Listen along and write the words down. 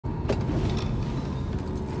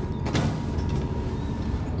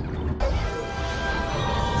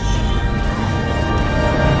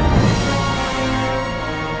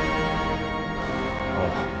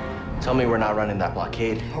Tell me we're not running that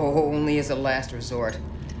blockade. Oh, only as a last resort.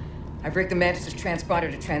 I've rigged the Mantis'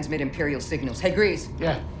 transponder to transmit Imperial signals. Hey, Grease.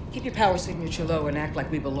 Yeah. Keep your power signature low and act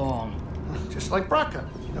like we belong. Just like Braca.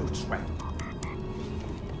 No sweat.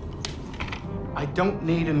 I don't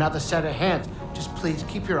need another set of hands. Just please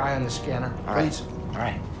keep your eye on the scanner. All right. Please. All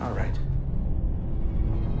right. All right.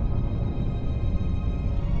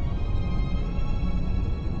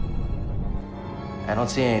 I don't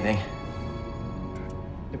see anything.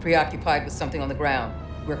 You're preoccupied with something on the ground.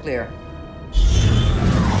 We're clear.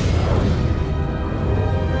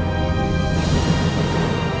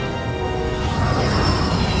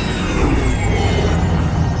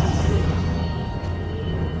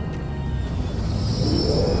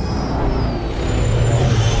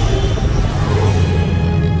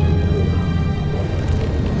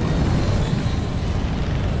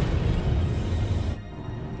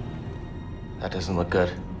 That doesn't look good.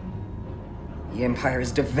 The Empire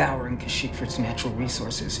is devouring Kashyyyk for its natural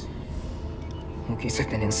resources. Wookiees have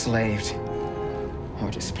been enslaved or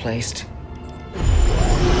displaced.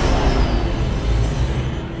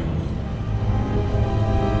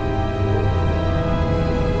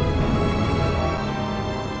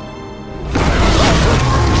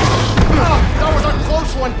 That was a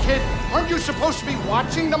close one, kid. Aren't you supposed to be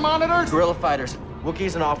watching the monitors? Guerrilla fighters,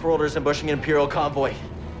 Wookiees and off-worlders ambushing an Imperial convoy.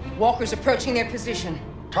 Walkers approaching their position.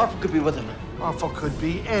 Tarfful could be with them. Awful could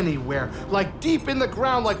be anywhere, like deep in the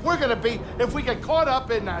ground, like we're gonna be if we get caught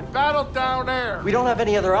up in that battle down there. We don't have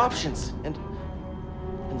any other options, and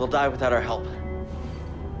they'll die without our help.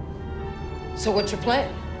 So what's your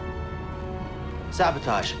plan?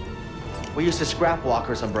 Sabotage. We used to scrap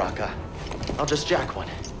walkers on Braca. I'll just jack one.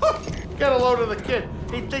 Get a load of the kid.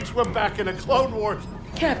 He thinks we're back in the Clone Wars.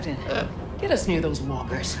 Captain, get us near those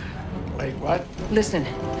walkers. Wait, what? Listen,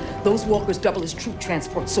 those walkers double as troop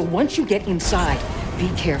transport, so once you get inside, be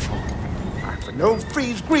careful. For no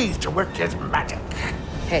freeze grease to work his magic.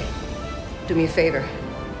 Hey, do me a favor.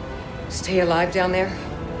 Stay alive down there.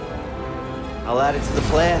 I'll add it to the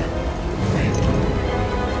plan.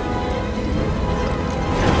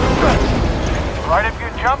 Right, if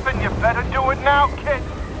you're jumping, you better do it now, kid.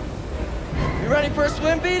 You ready for a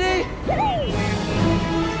swim, BD?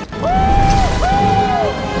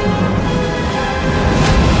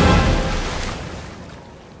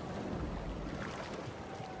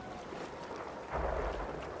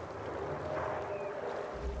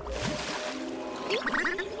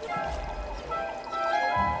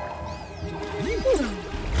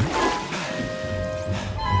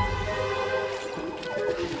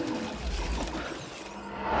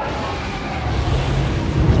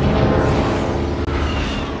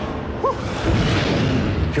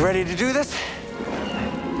 You ready to do this?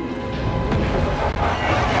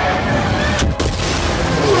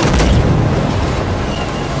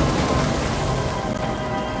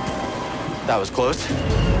 That was close.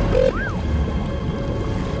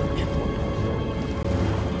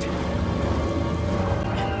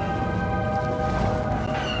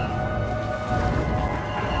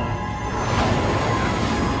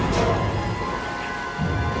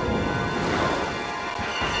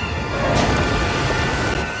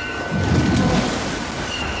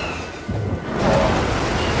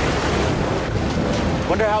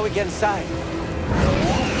 Wonder how we get inside.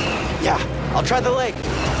 Yeah, I'll try the leg.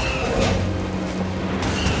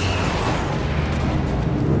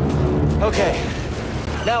 Okay,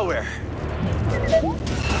 now where?